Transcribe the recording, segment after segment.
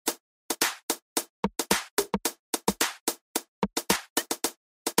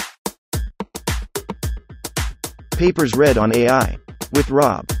Papers read on AI. With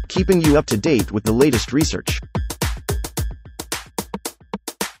Rob, keeping you up to date with the latest research.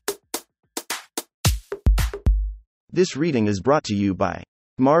 This reading is brought to you by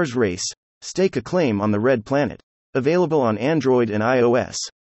Mars Race. Stake a claim on the Red Planet. Available on Android and iOS.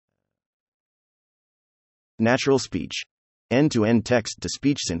 Natural speech. End-to-end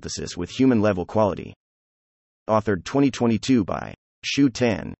text-to-speech synthesis with human-level quality. Authored 2022 by Shu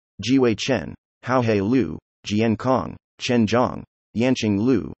Tan, Jiwei Chen, Haohe Liu, Jian Kong, Chen Zhang, Yanqing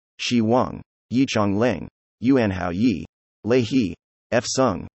Liu, Shi Wang, Yichang Leng, Yuanhao Yi, Lei He, F.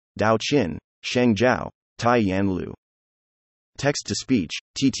 Sung, Dao Qin, Sheng Zhao, Tai Yan Liu. Text-to-speech,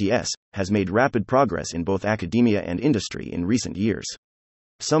 TTS, has made rapid progress in both academia and industry in recent years.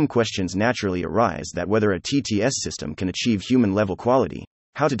 Some questions naturally arise that whether a TTS system can achieve human-level quality,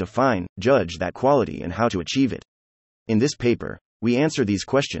 how to define, judge that quality and how to achieve it. In this paper, we answer these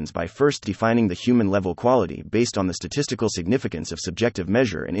questions by first defining the human-level quality based on the statistical significance of subjective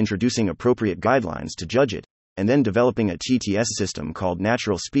measure and introducing appropriate guidelines to judge it, and then developing a TTS system called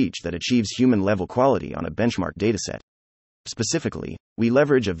natural speech that achieves human-level quality on a benchmark dataset. Specifically, we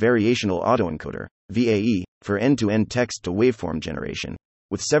leverage a variational autoencoder, VAE, for end-to-end text-to-waveform generation,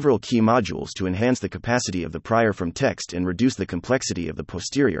 with several key modules to enhance the capacity of the prior from text and reduce the complexity of the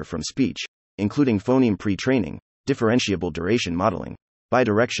posterior from speech, including phoneme pre-training, differentiable duration modeling,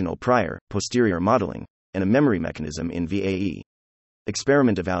 bidirectional prior-posterior modeling, and a memory mechanism in VAE.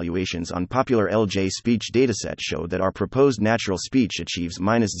 Experiment evaluations on popular LJ speech dataset show that our proposed natural speech achieves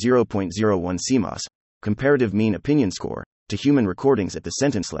 -0.01 CMOS, comparative mean opinion score, to human recordings at the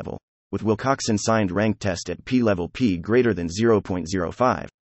sentence level, with Wilcoxon signed rank test at p-level p greater than 0.05,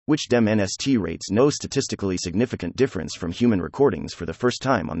 which DEM-NST rates no statistically significant difference from human recordings for the first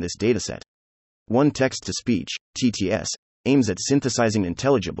time on this dataset. One text-to-speech, TTS, aims at synthesizing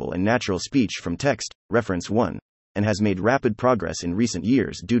intelligible and natural speech from text, reference 1, and has made rapid progress in recent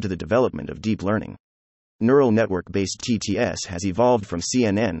years due to the development of deep learning. Neural network-based TTS has evolved from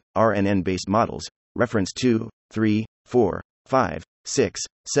CNN, RNN-based models, reference 2, 3, 4, 5, 6,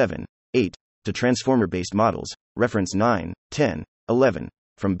 7, 8, to transformer-based models, reference 9, 10, 11,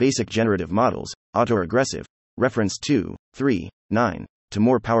 from basic generative models, autoregressive, reference 2, 3, 9, to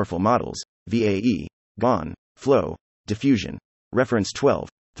more powerful models, VAE, GAN, Flow, Diffusion, reference 12,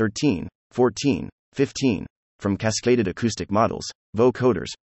 13, 14, 15, from cascaded acoustic models, vocoders,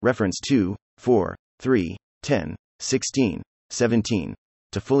 reference 2, 4, 3, 10, 16, 17,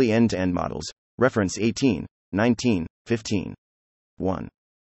 to fully end-to-end models, reference 18, 19, 15. 1.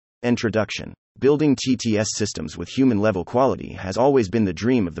 Introduction. Building TTS systems with human-level quality has always been the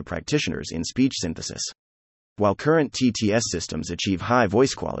dream of the practitioners in speech synthesis. While current TTS systems achieve high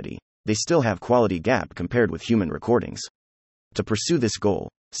voice quality, they still have quality gap compared with human recordings. To pursue this goal,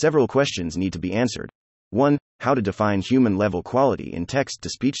 several questions need to be answered. 1. How to define human-level quality in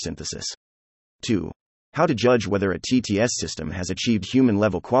text-to-speech synthesis. 2. How to judge whether a TTS system has achieved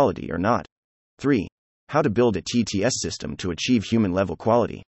human-level quality or not. 3. How to build a TTS system to achieve human-level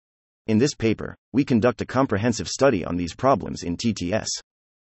quality. In this paper, we conduct a comprehensive study on these problems in TTS.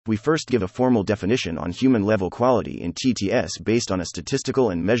 We first give a formal definition on human-level quality in TTS based on a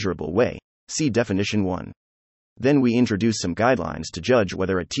statistical and measurable way, see definition 1. Then we introduce some guidelines to judge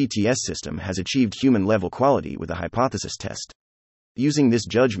whether a TTS system has achieved human-level quality with a hypothesis test. Using this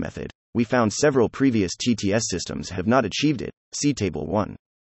judge method, we found several previous TTS systems have not achieved it, see table 1.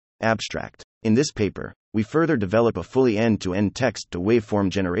 Abstract. In this paper, we further develop a fully end-to-end text-to-waveform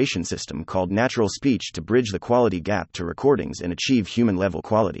generation system called natural speech to bridge the quality gap to recordings and achieve human-level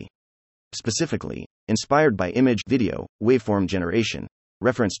quality. Specifically, inspired by image-video waveform generation,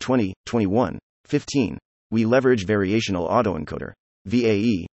 reference 20, 21, 15, we leverage variational autoencoder,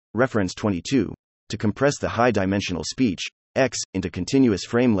 VAE, reference 22, to compress the high-dimensional speech, X, into continuous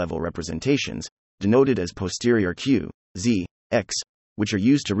frame-level representations, denoted as posterior Q, Z, X, which are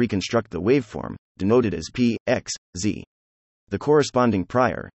used to reconstruct the waveform, denoted as P, X, Z. The corresponding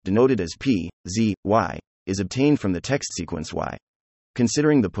prior, denoted as P, Z, Y, is obtained from the text sequence Y.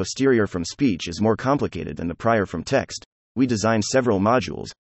 Considering the posterior from speech is more complicated than the prior from text, we design several modules,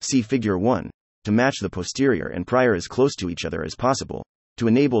 see figure 1, to match the posterior and prior as close to each other as possible, to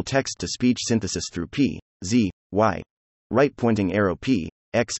enable text-to-speech synthesis through P, Z, Y. Right pointing arrow P,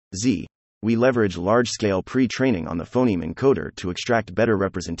 X, Z. We leverage large-scale pre-training on the phoneme encoder to extract better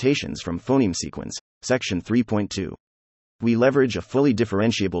representations from phoneme sequence, section 3.2. We leverage a fully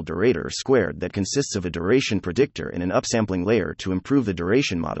differentiable durator squared that consists of a duration predictor and an upsampling layer to improve the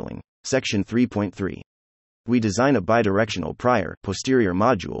duration modeling, section 3.3. We design a bidirectional prior-posterior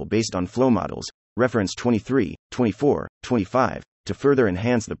module based on flow models, reference 23, 24, 25, to further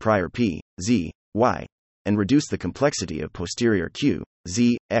enhance the prior P, Z, Y. and reduce the complexity of posterior Q,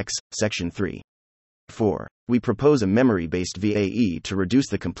 Z, X, section 3. 4. We propose a memory-based VAE to reduce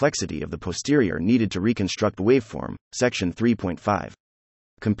the complexity of the posterior needed to reconstruct waveform, section 3.5.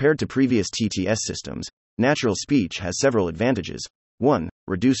 Compared to previous TTS systems, natural speech has several advantages. 1.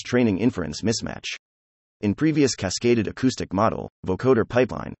 Reduced training inference mismatch. In previous cascaded acoustic model, vocoder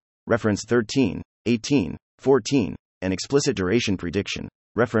pipeline, reference 13, 18, 14, and explicit duration prediction,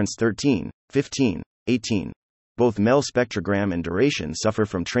 reference 13, 15, 18. Both MEL spectrogram and duration suffer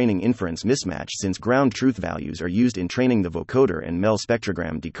from training inference mismatch since ground truth values are used in training the vocoder and MEL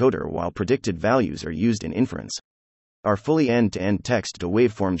spectrogram decoder while predicted values are used in inference. Our fully end-to-end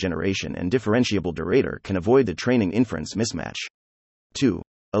text-to-waveform generation and differentiable durator can avoid the training inference mismatch. 2.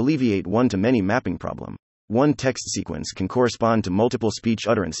 Alleviate one-to-many mapping problem. One text sequence can correspond to multiple speech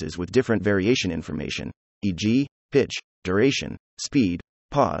utterances with different variation information, e.g., pitch, duration, speed,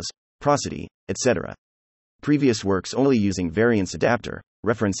 pause, prosody, etc. Previous works only using variance adapter,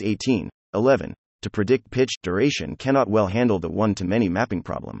 reference 18, 11, to predict pitch duration cannot well handle the one-to-many mapping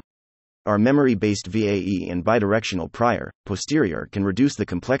problem. Our memory-based VAE and bidirectional prior, posterior can reduce the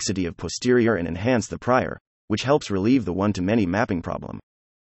complexity of posterior and enhance the prior, which helps relieve the one-to-many mapping problem.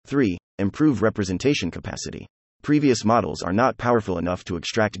 3. Improve representation capacity. Previous models are not powerful enough to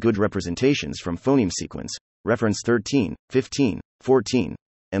extract good representations from phoneme sequence, reference 13, 15, 14,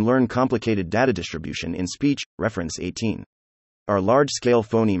 and learn complicated data distribution in speech, reference 18. Our large-scale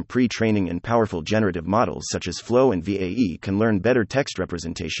phoneme pre-training and powerful generative models such as Flow and VAE can learn better text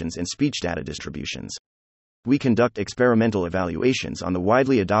representations and speech data distributions. We conduct experimental evaluations on the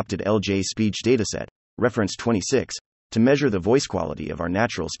widely adopted LJ speech dataset, reference 26, to measure the voice quality of our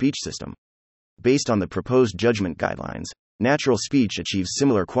natural speech system. Based on the proposed judgment guidelines, natural speech achieves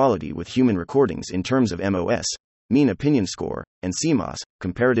similar quality with human recordings in terms of MOS, mean opinion score, and CMOS,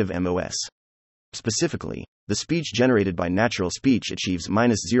 comparative MOS. Specifically, the speech generated by natural speech achieves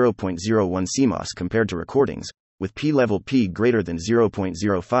 -0.01 CMOS compared to recordings, with p-level p greater than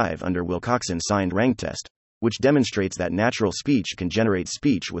 0.05 under Wilcoxon-signed rank test, which demonstrates that natural speech can generate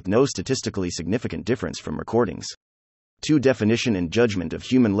speech with no statistically significant difference from recordings. 2. Definition and judgment of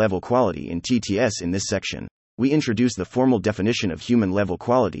human-level quality in TTS. In this section, we introduce the formal definition of human-level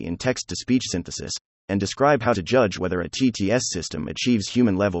quality in text-to-speech synthesis, and describe how to judge whether a TTS system achieves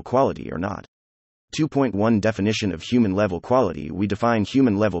human-level quality or not. 2.1 Definition of human-level quality. We define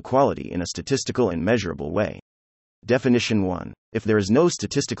human-level quality in a statistical and measurable way. Definition 1. If there is no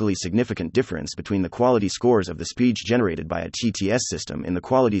statistically significant difference between the quality scores of the speech generated by a TTS system and the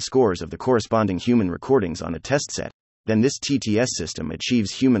quality scores of the corresponding human recordings on a test set, then this TTS system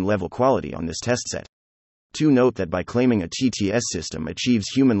achieves human-level quality on this test set. 2. Note that by claiming a TTS system achieves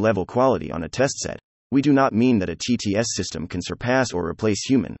human-level quality on a test set, we do not mean that a TTS system can surpass or replace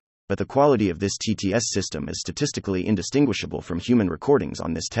human, but the quality of this TTS system is statistically indistinguishable from human recordings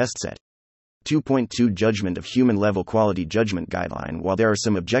on this test set. 2.2 Judgment of human-level quality judgment guideline. While there are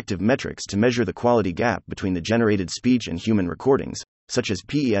some objective metrics to measure the quality gap between the generated speech and human recordings, such as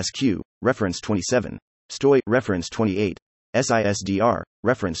PESQ, reference 27, STOI, reference 28, SISDR,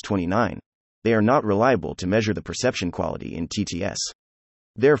 reference 29, they are not reliable to measure the perception quality in TTS.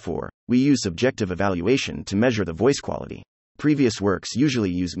 Therefore, we use subjective evaluation to measure the voice quality. Previous works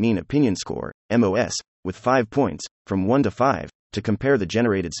usually use mean opinion score, MOS, with 5 points, from 1 to 5, to compare the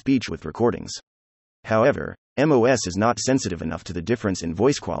generated speech with recordings. However, MOS is not sensitive enough to the difference in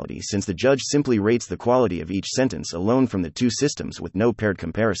voice quality since the judge simply rates the quality of each sentence alone from the two systems with no paired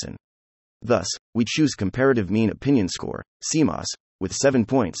comparison. Thus, we choose comparative mean opinion score, CMOS, with 7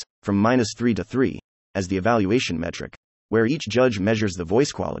 points, from -3 to 3, as the evaluation metric, where each judge measures the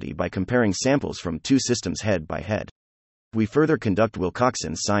voice quality by comparing samples from two systems head by head. We further conduct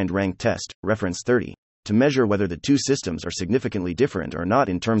Wilcoxon-signed rank test, reference 30, to measure whether the two systems are significantly different or not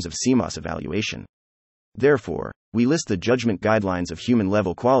in terms of CMOS evaluation. Therefore, we list the judgment guidelines of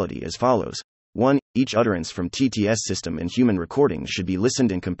human-level quality as follows. 1. Each utterance from TTS system and human recordings should be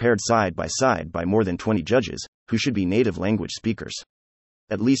listened and compared side by more than 20 judges, who should be native language speakers.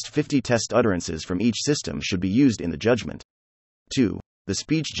 At least 50 test utterances from each system should be used in the judgment. 2. The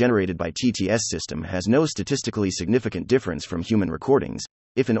speech generated by TTS system has no statistically significant difference from human recordings,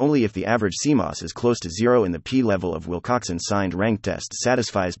 if and only if the average CMOS is close to 0 and the p-level of Wilcoxon-signed rank test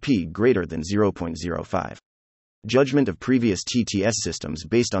satisfies p greater than 0.05. Judgment of previous TTS systems.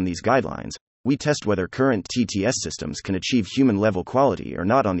 Based on these guidelines, we test whether current TTS systems can achieve human-level quality or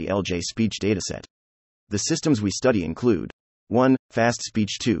not on the LJ speech dataset. The systems we study include 1. Fast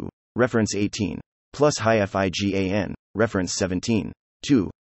Speech 2, reference 18, plus HiFiGAN, reference 17.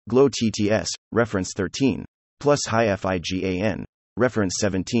 2. Glow TTS, reference 13, plus HiFiGAN, reference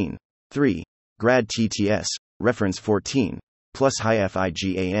 17. 3. grad TTS, reference 14, plus high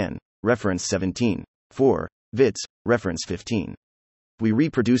FIGAN, reference 17, 4, VITS, reference 15. We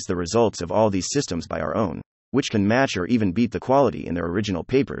reproduce the results of all these systems by our own, which can match or even beat the quality in their original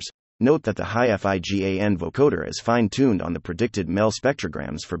papers. Note that the high FIGAN vocoder is fine-tuned on the predicted MEL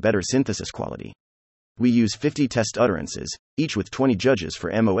spectrograms for better synthesis quality. We use 50 test utterances, each with 20 judges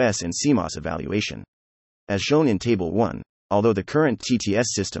for MOS and CMOS evaluation. As shown in Table 1, although the current TTS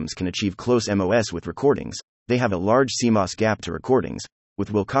systems can achieve close MOS with recordings, they have a large CMOS gap to recordings,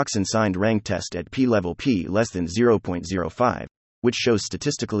 with Wilcoxon-signed rank test at p-level p less than 0.05, which shows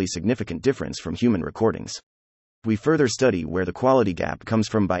statistically significant difference from human recordings. We further study where the quality gap comes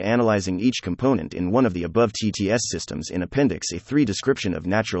from by analyzing each component in one of the above TTS systems in Appendix A3 description of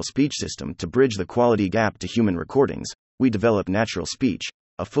natural speech system to bridge the quality gap to human recordings. We develop natural speech,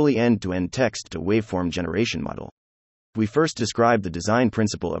 a fully end-to-end text to waveform generation model. We first describe the design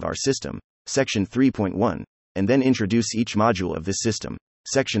principle of our system, section 3.1, and then introduce each module of this system,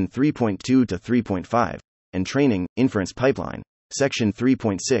 section 3.2 to 3.5, and training, inference pipeline, section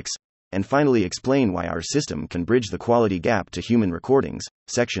 3.6, and finally explain why our system can bridge the quality gap to human recordings,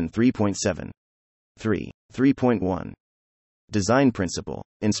 section 3.7. 3.1. Design principle,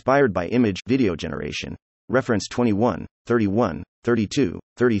 inspired by image video generation, reference 21, 31, 32,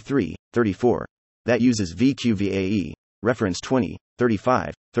 33, 34, that uses VQVAE, reference 20,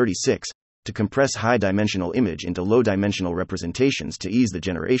 35, 36, to compress high-dimensional image into low-dimensional representations to ease the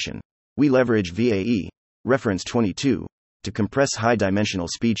generation. We leverage VAE, reference 22, to compress high-dimensional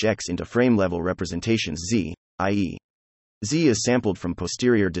speech X into frame-level representations Z, i.e. Z is sampled from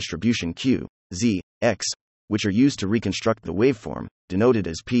posterior distribution Q, Z, X, which are used to reconstruct the waveform, denoted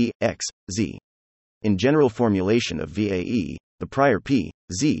as P, X, Z. In general formulation of VAE, the prior P,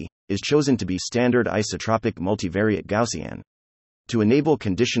 Z, is chosen to be standard isotropic multivariate Gaussian. To enable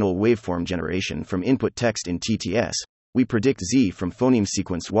conditional waveform generation from input text in TTS, we predict Z from phoneme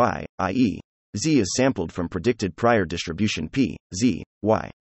sequence Y, i.e. Z is sampled from predicted prior distribution P, Z,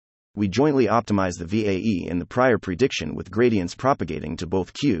 Y. We jointly optimize the VAE in the prior prediction with gradients propagating to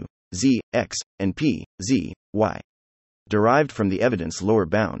both Q, Z, X, and P, Z, Y. Derived from the evidence lower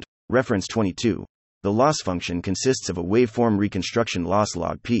bound, reference 22, the loss function consists of a waveform reconstruction loss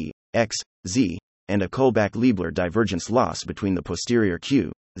log P, X, Z, and a Kullback-Leibler divergence loss between the posterior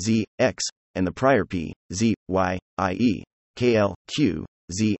Q, Z, X, and the prior P, Z, Y, i.e. KL, Q,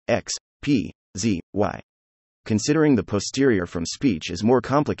 Z, X, P, Z, Y. Considering the posterior from speech is more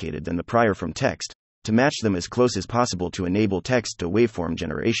complicated than the prior from text, to match them as close as possible to enable text to waveform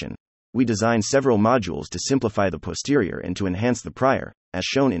generation, we design several modules to simplify the posterior and to enhance the prior, as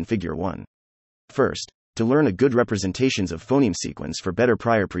shown in Figure 1. First, to learn a good representations of phoneme sequence for better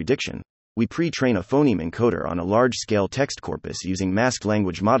prior prediction, we pre-train a phoneme encoder on a large-scale text corpus using masked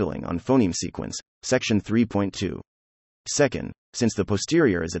language modeling on phoneme sequence, section 3.2. Second, since the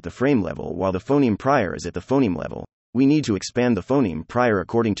posterior is at the frame level while the phoneme prior is at the phoneme level, we need to expand the phoneme prior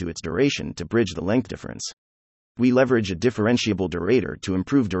according to its duration to bridge the length difference. We leverage a differentiable durator to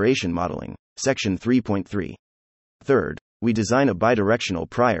improve duration modeling, section 3.3. Third, we design a bidirectional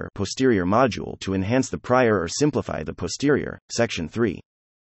prior posterior module to enhance the prior or simplify the posterior, section 3.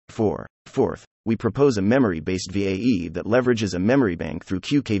 4. Fourth, we propose a memory-based VAE that leverages a memory bank through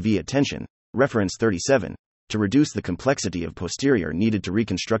QKV attention, reference 37, to reduce the complexity of posterior needed to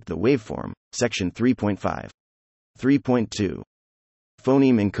reconstruct the waveform, section 3.5. 3.2.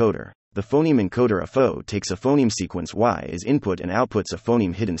 Phoneme encoder. The phoneme encoder FO takes a phoneme sequence Y as input and outputs a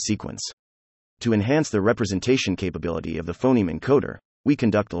phoneme hidden sequence. To enhance the representation capability of the phoneme encoder, we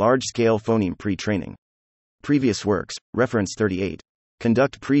conduct large-scale phoneme pre-training. Previous works, reference 38,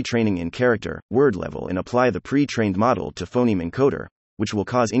 conduct pre-training in character, word level and apply the pre-trained model to phoneme encoder, which will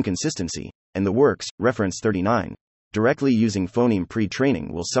cause inconsistency, and the works, reference 39, directly using phoneme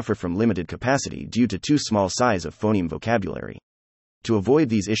pre-training will suffer from limited capacity due to too small size of phoneme vocabulary. To avoid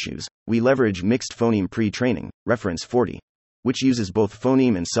these issues, we leverage mixed phoneme pre-training, reference 40, which uses both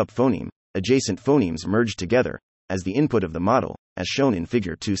phoneme and subphoneme, adjacent phonemes merged together, as the input of the model, as shown in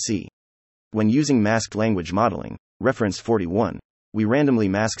Figure 2c. When using masked language modeling, reference 41, we randomly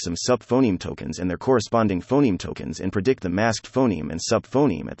mask some subphoneme tokens and their corresponding phoneme tokens and predict the masked phoneme and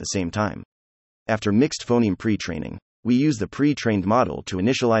subphoneme at the same time. After mixed phoneme pre-training, we use the pre-trained model to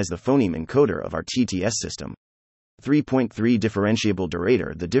initialize the phoneme encoder of our TTS system. 3.3 Differentiable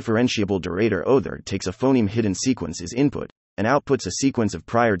durator. The differentiable durator OTHER takes a phoneme hidden sequence as input, and outputs a sequence of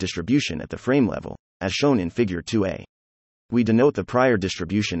prior distribution at the frame level, as shown in Figure 2a. We denote the prior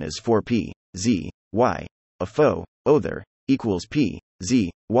distribution as 4p, z, y, a FO, OTHER, equals p,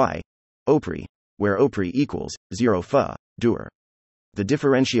 z, y, OPRI, where OPRI equals 0 fa, dur. The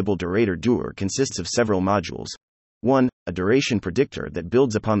differentiable durator DUR consists of several modules. 1. A duration predictor that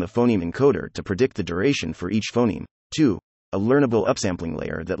builds upon the phoneme encoder to predict the duration for each phoneme. 2. A learnable upsampling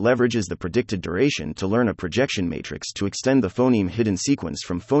layer that leverages the predicted duration to learn a projection matrix to extend the phoneme hidden sequence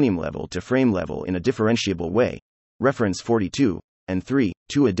from phoneme level to frame level in a differentiable way. Reference 42. And 3.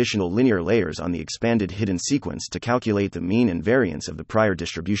 2 additional linear layers on the expanded hidden sequence to calculate the mean and variance of the prior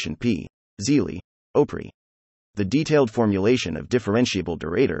distribution P. Zeelie. Opry. The detailed formulation of differentiable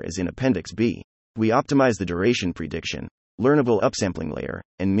durator is in Appendix B. We optimize the duration prediction, learnable upsampling layer,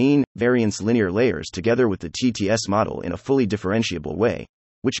 and mean, variance linear layers together with the TTS model in a fully differentiable way,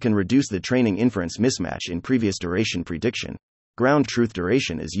 which can reduce the training inference mismatch in previous duration prediction. Ground truth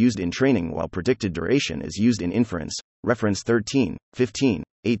duration is used in training while predicted duration is used in inference. Reference 13, 15,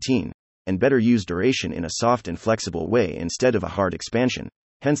 18, and better use duration in a soft and flexible way instead of a hard expansion.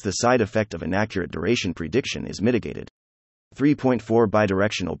 Hence, the side effect of inaccurate duration prediction is mitigated. 3.4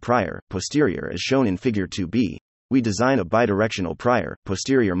 Bidirectional prior, posterior as shown in Figure 2b. We design a bidirectional prior,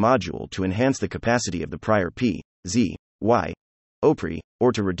 posterior module to enhance the capacity of the prior P, Z, Y, Opry,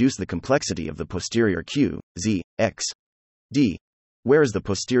 or to reduce the complexity of the posterior Q, Z, X, D. Where is the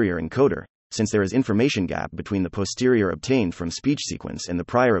posterior encoder, since there is information gap between the posterior obtained from speech sequence and the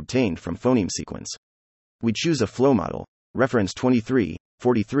prior obtained from phoneme sequence? We choose a flow model, reference 23,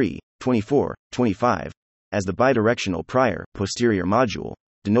 43, 24, 25, as the bidirectional prior, posterior module,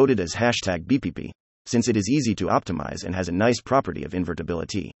 denoted as #BPP, since it is easy to optimize and has a nice property of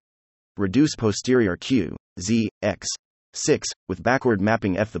invertibility. Reduce posterior Q, Z, X. 6. With backward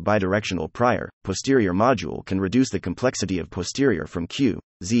mapping F, the bidirectional prior, posterior module can reduce the complexity of posterior from Q,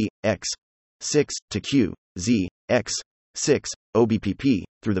 Z, X. 6, to Q, Z, X. 6, OBPP,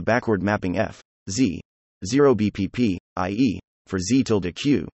 through the backward mapping F, Z. 0 BPP, i.e., for Z tilde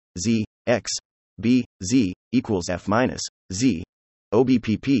Q, Z, X. B, Z, equals F minus, Z.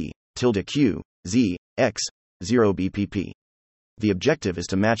 OBPP, tilde Q, Z, X. 0 BPP. The objective is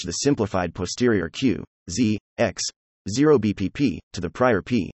to match the simplified posterior Q, Z, X. 0 BPP, to the prior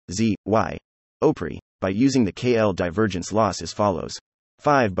P, Z, Y, Opry, by using the KL divergence loss as follows.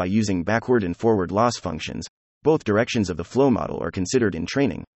 5. By using backward and forward loss functions, both directions of the flow model are considered in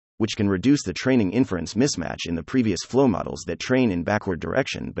training, which can reduce the training inference mismatch in the previous flow models that train in backward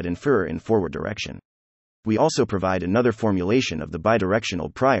direction but infer in forward direction. We also provide another formulation of the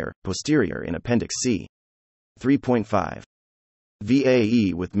bidirectional prior, posterior in Appendix C. 3.5.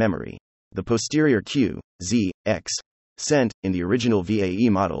 VAE with memory. The posterior Q, Z, X, cent, in the original VAE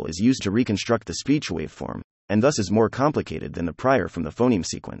model is used to reconstruct the speech waveform, and thus is more complicated than the prior from the phoneme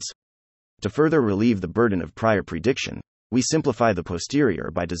sequence. To further relieve the burden of prior prediction, we simplify the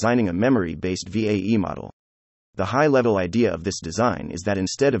posterior by designing a memory-based VAE model. The high-level idea of this design is that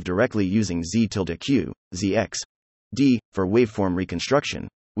instead of directly using Z tilde Q, ZX, D, for waveform reconstruction,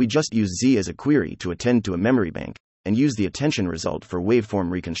 we just use Z as a query to attend to a memory bank, and use the attention result for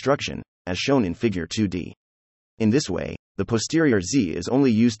waveform reconstruction, as shown in Figure 2D. In this way, the posterior Z is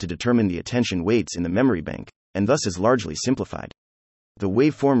only used to determine the attention weights in the memory bank, and thus is largely simplified. The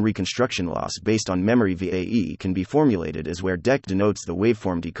waveform reconstruction loss based on memory VAE can be formulated as where DEC denotes the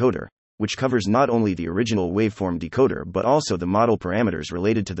waveform decoder, which covers not only the original waveform decoder but also the model parameters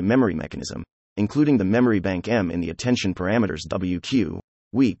related to the memory mechanism, including the memory bank M in the attention parameters WQ,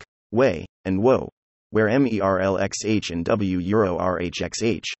 weak, way, and WO, where MERLXH and W Euro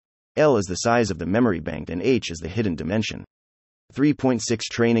RHXH. L is the size of the memory bank and H is the hidden dimension. 3.6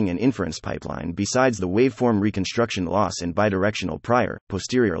 Training and inference pipeline. Besides the waveform reconstruction loss and bidirectional prior,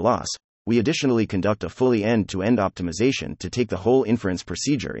 posterior loss, we additionally conduct a fully end-to-end optimization to take the whole inference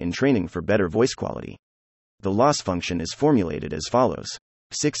procedure in training for better voice quality. The loss function is formulated as follows.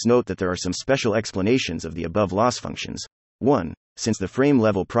 6. Note that there are some special explanations of the above loss functions. 1. Since the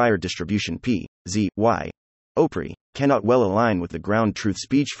frame-level prior distribution P, Z, Y, Opry, cannot well align with the ground truth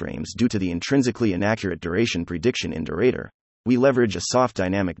speech frames due to the intrinsically inaccurate duration prediction in Durator, we leverage a soft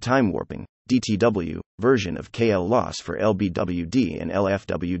dynamic time warping, DTW, version of KL loss for LBWD and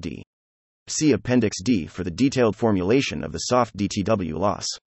LFWD. See Appendix D for the detailed formulation of the soft DTW loss.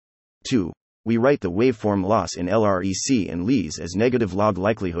 2. We write the waveform loss in LREC and LES as negative log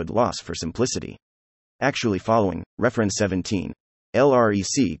likelihood loss for simplicity. Actually following, reference 17.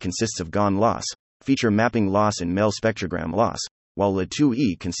 LREC consists of GON loss, feature mapping loss and MEL spectrogram loss, while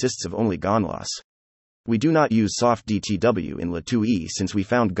La2E consists of only GON loss. We do not use soft DTW in La2E since we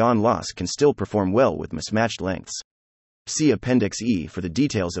found GON loss can still perform well with mismatched lengths. See Appendix E for the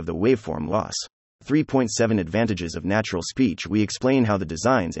details of the waveform loss. 3.7 Advantages of natural speech. We explain how the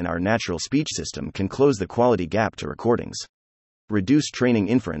designs in our natural speech system can close the quality gap to recordings. Reduce training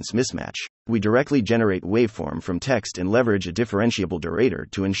inference mismatch. We directly generate waveform from text and leverage a differentiable durator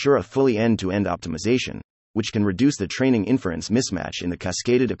to ensure a fully end-to-end optimization, which can reduce the training inference mismatch in the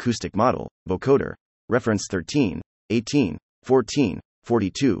cascaded acoustic model, vocoder, reference 13, 18, 14,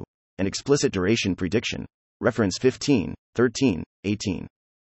 42, and explicit duration prediction, reference 15, 13, 18.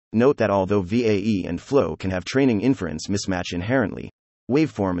 Note that although VAE and flow can have training inference mismatch inherently,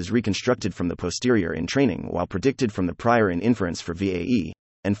 waveform is reconstructed from the posterior in training while predicted from the prior in inference for VAE,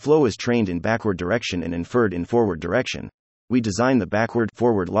 and flow is trained in backward direction and inferred in forward direction. We design the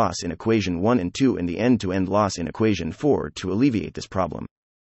backward-forward loss in equation 1 and 2 and the end-to-end loss in equation 4 to alleviate this problem.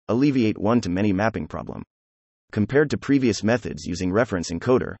 Alleviate one-to-many mapping problem. Compared to previous methods using reference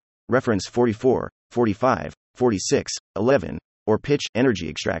encoder, reference 44, 45, 46, 11, or pitch energy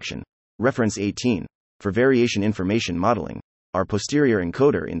extraction, reference 18, for variation information modeling, our posterior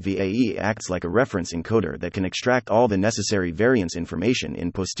encoder in VAE acts like a reference encoder that can extract all the necessary variance information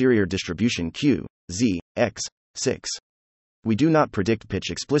in posterior distribution Q, Z, X, 6. We do not predict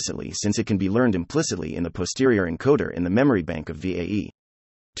pitch explicitly since it can be learned implicitly in the posterior encoder in the memory bank of VAE.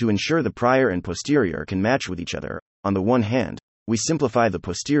 To ensure the prior and posterior can match with each other, on the one hand, we simplify the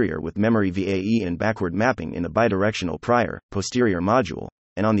posterior with memory VAE and backward mapping in the bidirectional prior-posterior module,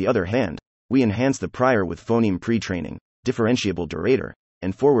 and on the other hand, we enhance the prior with phoneme pre-training, differentiable durator,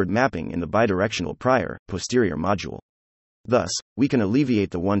 and forward mapping in the bidirectional prior-posterior module. Thus, we can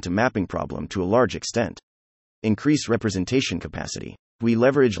alleviate the one-to-mapping problem to a large extent. Increase representation capacity. We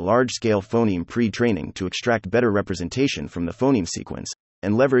leverage large-scale phoneme pre-training to extract better representation from the phoneme sequence,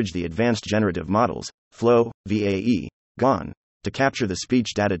 and leverage the advanced generative models, flow, VAE, GAN, to capture the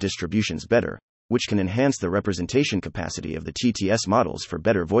speech data distributions better, which can enhance the representation capacity of the TTS models for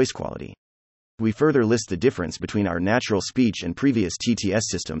better voice quality. We further list the difference between our natural speech and previous TTS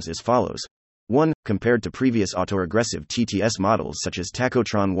systems as follows. 1. Compared to previous autoregressive TTS models such as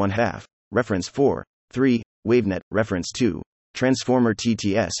Tachotron 1/2, reference 4, 3, WaveNet, reference 2, Transformer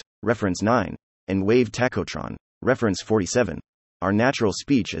TTS, reference 9, and Wave Tachotron, reference 47. Our natural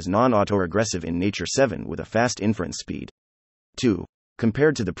speech is non-autoregressive in nature 7 with a fast inference speed. 2.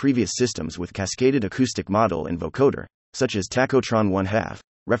 Compared to the previous systems with cascaded acoustic model and vocoder, such as Tachotron 1/2,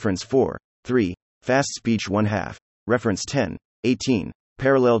 reference 4, 3, Fast Speech 1/2, reference 10, 18,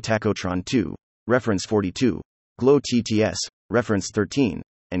 Parallel Tachotron 2, reference 42, Glow TTS, reference 13,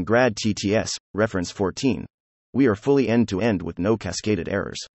 and Grad TTS, reference 14. We are fully end-to-end with no cascaded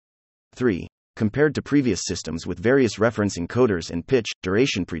errors. 3. Compared to previous systems with various reference encoders and pitch,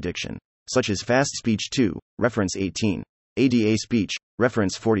 duration prediction, such as Fast Speech 2, reference 18, ADA Speech,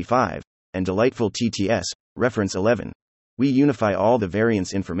 reference 45, and Delightful TTS, reference 11. We unify all the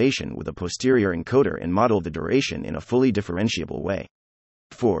variance information with a posterior encoder and model the duration in a fully differentiable way.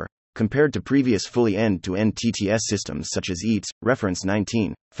 4. Compared to previous fully end-to-end TTS systems such as EATS, reference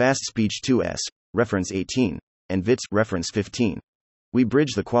 19, Fast Speech 2S, reference 18, and VITS, reference 15. We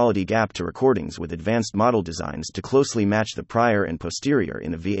bridge the quality gap to recordings with advanced model designs to closely match the prior and posterior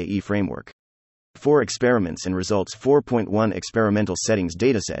in the VAE framework. For experiments and results 4.1 experimental settings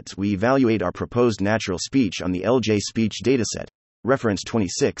datasets, we evaluate our proposed natural speech on the LJ Speech dataset, reference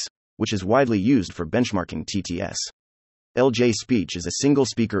 26, which is widely used for benchmarking TTS. LJ Speech is a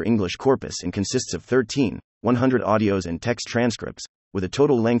single-speaker English corpus and consists of 100 audios and text transcripts, with a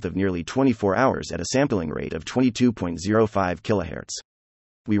total length of nearly 24 hours at a sampling rate of 22.05 kHz.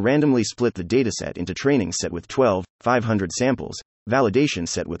 We randomly split the dataset into training set with 500 samples, validation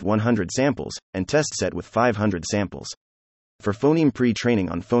set with 100 samples, and test set with 500 samples. For phoneme pre-training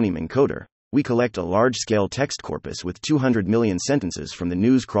on phoneme encoder, we collect a large-scale text corpus with 200 million sentences from the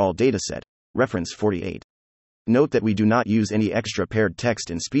News Crawl dataset, reference 48. Note that we do not use any extra paired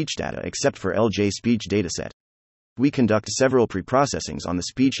text and speech data except for LJ Speech dataset. We conduct several preprocessings on the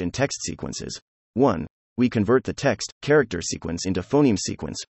speech and text sequences. 1. We convert the text-character sequence into phoneme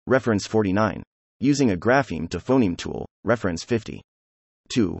sequence, reference 49, using a grapheme to phoneme tool, reference 50.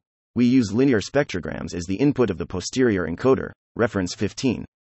 2. We use linear spectrograms as the input of the posterior encoder, reference 15,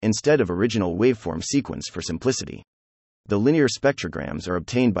 instead of original waveform sequence for simplicity. The linear spectrograms are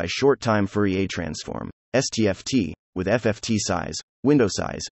obtained by short-time Fourier transform, STFT, with FFT size, window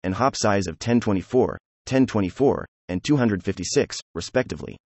size, and hop size of 1024, 1024, and 256,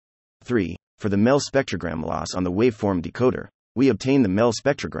 respectively. 3. For the MEL spectrogram loss on the waveform decoder, we obtain the MEL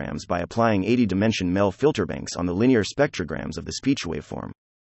spectrograms by applying 80-dimension MEL filter banks on the linear spectrograms of the speech waveform.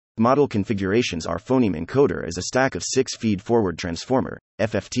 Model configurations are phoneme encoder as a stack of 6 feed-forward transformer,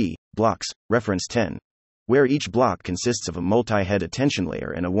 FFT, blocks, reference 10, where each block consists of a multi-head attention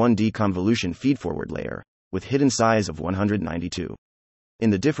layer and a 1D convolution feedforward layer, with hidden size of 192. In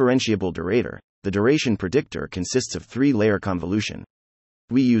the differentiable durator, The duration predictor consists of 3-layer convolution.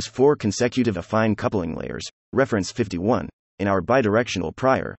 We use 4 consecutive affine coupling layers, reference 51, in our bidirectional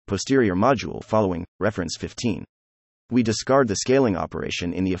prior, posterior module following, reference 15. We discard the scaling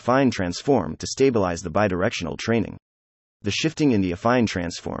operation in the affine transform to stabilize the bidirectional training. The shifting in the affine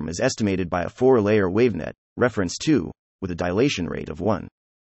transform is estimated by a 4-layer wavenet, reference 2, with a dilation rate of 1.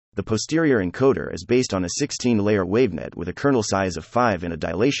 The posterior encoder is based on a 16-layer wavenet with a kernel size of 5 and a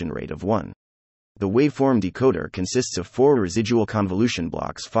dilation rate of 1. The waveform decoder consists of 4 residual convolution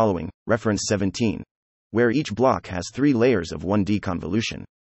blocks following, reference 17, where each block has 3 layers of 1D convolution.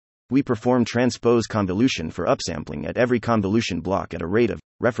 We perform transpose convolution for upsampling at every convolution block at a rate of,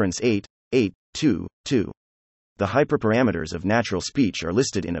 reference 8, 8, 2, 2. The hyperparameters of natural speech are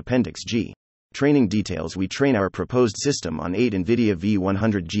listed in Appendix G. Training details: we train our proposed system on 8 NVIDIA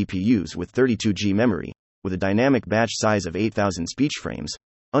V100 GPUs with 32G memory, with a dynamic batch size of 8,000 speech frames,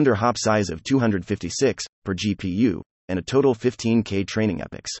 under hop size of 256 per GPU, and a total 15K training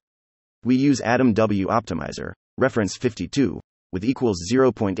epochs. We use Atom W Optimizer, reference 52, with equals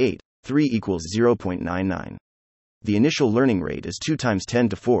 0.8, 3 equals 0.99. The initial learning rate is 2 times 10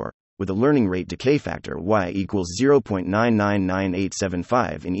 to 4, with a learning rate decay factor y equals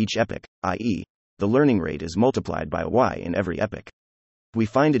 0.999875 in each epoch, i.e., the learning rate is multiplied by y in every epoch. We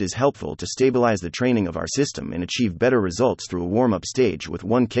find it is helpful to stabilize the training of our system and achieve better results through a warm-up stage with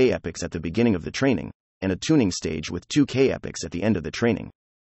 1K epochs at the beginning of the training, and a tuning stage with 2K epochs at the end of the training.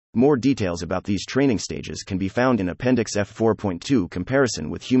 More details about these training stages can be found in Appendix F4.2 Comparison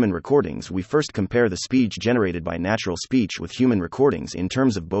with human recordings. We first compare the speech generated by natural speech with human recordings in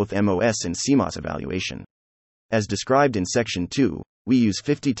terms of both MOS and CMOS evaluation. As described in Section 2, we use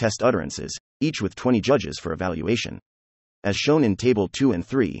 50 test utterances, each with 20 judges for evaluation. As shown in Table 2 and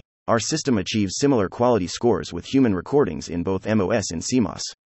 3, our system achieves similar quality scores with human recordings in both MOS and CMOS.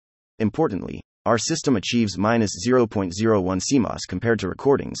 Importantly, our system achieves -0.01 CMOS compared to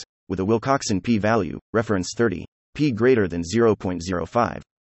recordings, with a Wilcoxon p-value, reference 30, p greater than 0.05,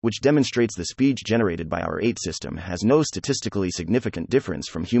 which demonstrates the speech generated by our 8 system has no statistically significant difference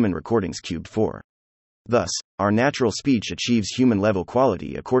from human recordings cubed 4. Thus, our natural speech achieves human-level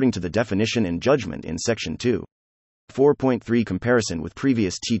quality according to the definition and judgment in Section 2. 4.3 Comparison with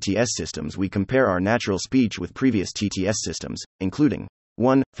previous TTS systems. We compare our natural speech with previous TTS systems, including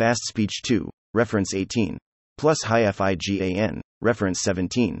 1. Fast speech 2. Reference 18. Plus HiFiGAN, reference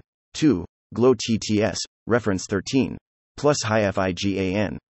 17. 2. Glow TTS, reference 13. Plus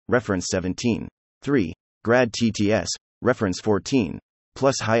HiFiGAN, reference 17. 3. Grad TTS, reference 14.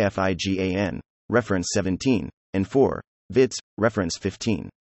 Plus HiFiGAN, reference 17. And 4. VITS, reference 15.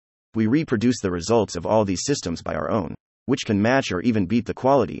 We reproduce the results of all these systems by our own, which can match or even beat the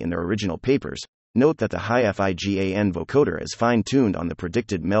quality in their original papers. Note that the HiFiGAN vocoder is fine-tuned on the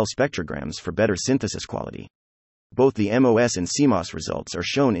predicted MEL spectrograms for better synthesis quality. Both the MOS and CMOS results are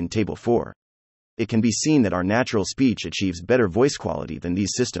shown in Table 4. It can be seen that our natural speech achieves better voice quality than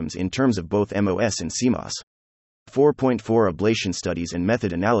these systems in terms of both MOS and CMOS. 4.4 Ablation studies and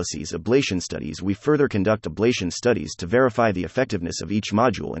method analyses. Ablation studies. We further conduct ablation studies to verify the effectiveness of each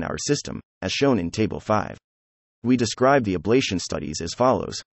module in our system, as shown in Table 5. We describe the ablation studies as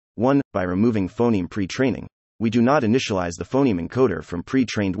follows. 1. By removing phoneme pre-training. We do not initialize the phoneme encoder from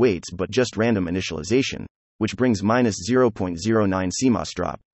pre-trained weights but just random initialization, which brings -0.09 CMOS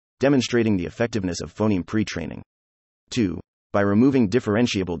drop, demonstrating the effectiveness of phoneme pre-training. 2. By removing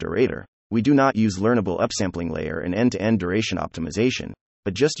differentiable durator. We do not use learnable upsampling layer and end-to-end duration optimization,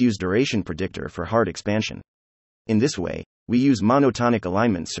 but just use duration predictor for hard expansion. In this way, we use monotonic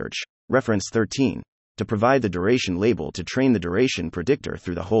alignment search, reference 13, to provide the duration label to train the duration predictor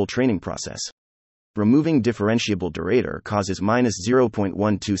through the whole training process. Removing differentiable durator causes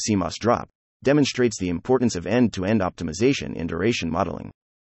 -0.12 CMOS drop, demonstrates the importance of end-to-end optimization in duration modeling.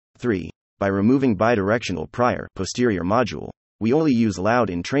 3. By removing bidirectional prior posterior module, we only use loud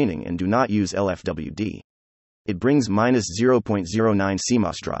in training and do not use LFWD. It brings -0.09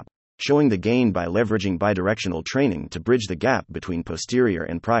 CMOS drop, showing the gain by leveraging bidirectional training to bridge the gap between posterior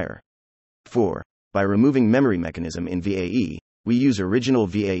and prior. 4. By removing memory mechanism in VAE, we use original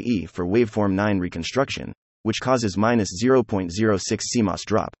VAE for waveform 9 reconstruction, which causes -0.06 CMOS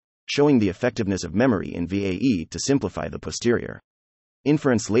drop, showing the effectiveness of memory in VAE to simplify the posterior.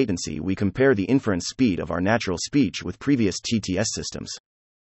 Inference latency. We compare the inference speed of our natural speech with previous TTS systems.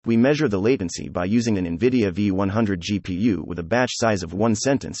 We measure the latency by using an NVIDIA V100 GPU with a batch size of 1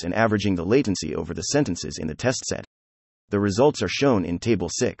 sentence and averaging the latency over the sentences in the test set. The results are shown in Table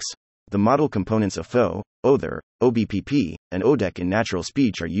 6. The model components OFO, OTHER, OBPP, and ODEC in natural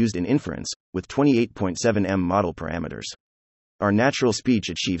speech are used in inference, with 28.7 M model parameters. Our natural speech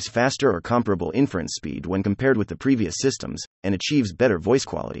achieves faster or comparable inference speed when compared with the previous systems, and achieves better voice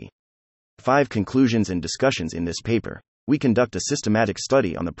quality. 5 conclusions and discussions in this paper. We conduct a systematic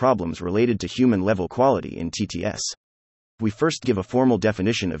study on the problems related to human-level quality in TTS. We first give a formal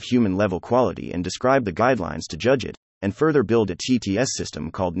definition of human-level quality and describe the guidelines to judge it, and further build a TTS system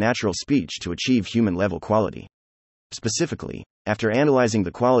called natural speech to achieve human-level quality. Specifically, after analyzing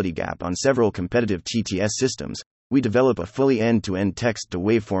the quality gap on several competitive TTS systems, we develop a fully end-to-end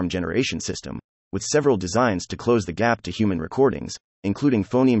text-to-waveform generation system, with several designs to close the gap to human recordings, including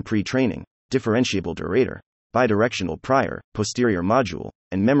phoneme pre-training, differentiable durator, bidirectional prior, posterior module,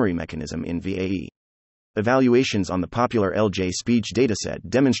 and memory mechanism in VAE. Evaluations on the popular LJ speech dataset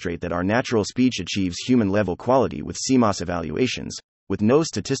demonstrate that our natural speech achieves human-level quality with CMOS evaluations, with no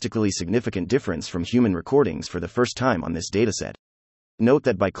statistically significant difference from human recordings for the first time on this dataset. Note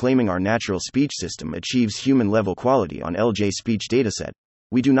that by claiming our natural speech system achieves human-level quality on LJ speech dataset,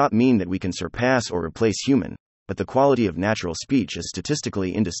 we do not mean that we can surpass or replace human, but the quality of natural speech is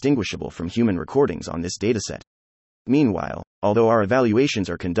statistically indistinguishable from human recordings on this dataset. Meanwhile, although our evaluations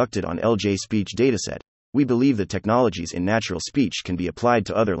are conducted on LJ speech dataset, we believe the technologies in natural speech can be applied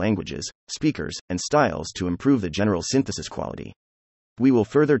to other languages, speakers, and styles to improve the general synthesis quality. We will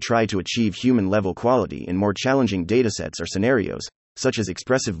further try to achieve human-level quality in more challenging datasets or scenarios, such as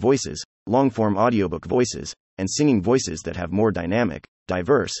expressive voices, long-form audiobook voices, and singing voices that have more dynamic,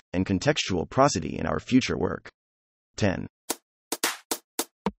 diverse, and contextual prosody in our future work. 10.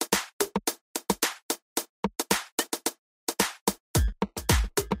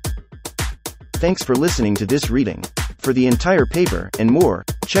 Thanks for listening to this reading. For the entire paper and more,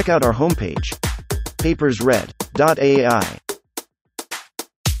 check out our homepage, papersread.ai.